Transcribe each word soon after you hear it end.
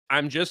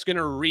I'm just going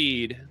to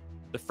read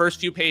the first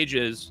few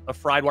pages of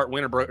Friedwart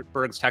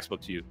Winterberg's textbook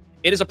to you.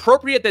 It is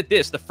appropriate that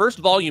this, the first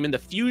volume in the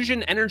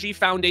Fusion Energy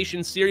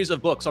Foundation series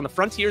of books on the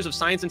frontiers of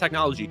science and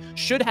technology,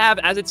 should have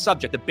as its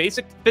subject the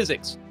basic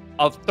physics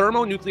of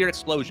thermonuclear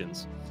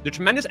explosions. The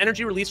tremendous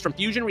energy released from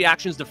fusion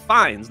reactions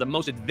defines the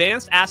most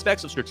advanced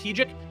aspects of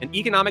strategic and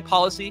economic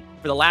policy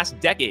for the last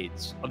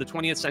decades of the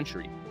 20th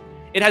century.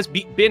 It has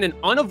been an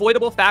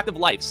unavoidable fact of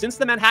life since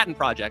the Manhattan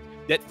Project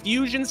that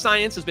fusion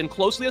science has been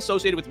closely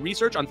associated with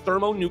research on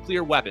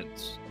thermonuclear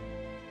weapons.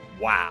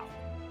 Wow.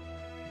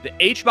 The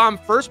H-bomb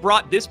first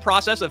brought this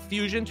process of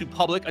fusion to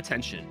public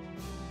attention.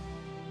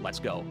 Let's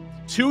go.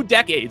 2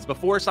 decades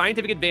before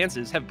scientific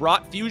advances have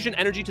brought fusion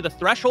energy to the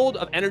threshold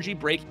of energy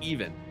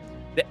break-even.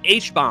 The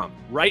H-bomb,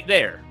 right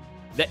there.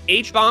 The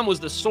H-bomb was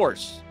the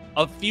source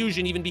of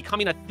fusion even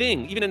becoming a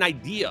thing, even an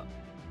idea.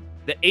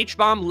 The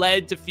H-bomb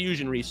led to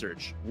fusion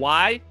research.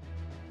 Why?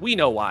 We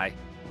know why.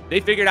 They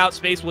figured out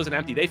space wasn't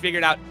empty. They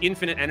figured out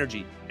infinite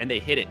energy, and they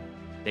hit it.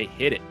 They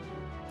hit it.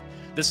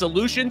 The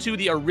solution to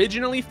the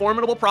originally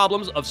formidable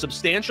problems of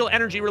substantial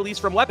energy release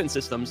from weapon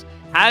systems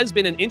has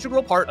been an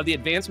integral part of the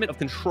advancement of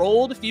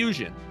controlled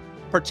fusion,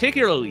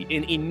 particularly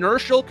in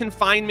inertial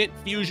confinement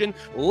fusion.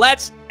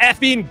 Let's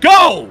effing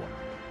go!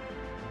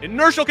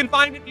 Inertial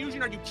confinement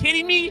fusion, are you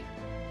kidding me?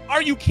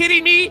 Are you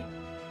kidding me?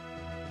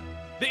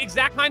 The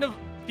exact kind of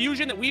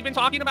fusion that we've been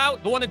talking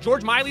about, the one that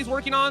George Miley's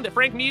working on, that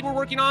Frank Mead were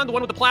working on, the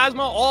one with the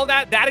plasma, all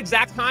that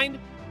exact kind,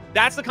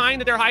 that's the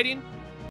kind that they're hiding.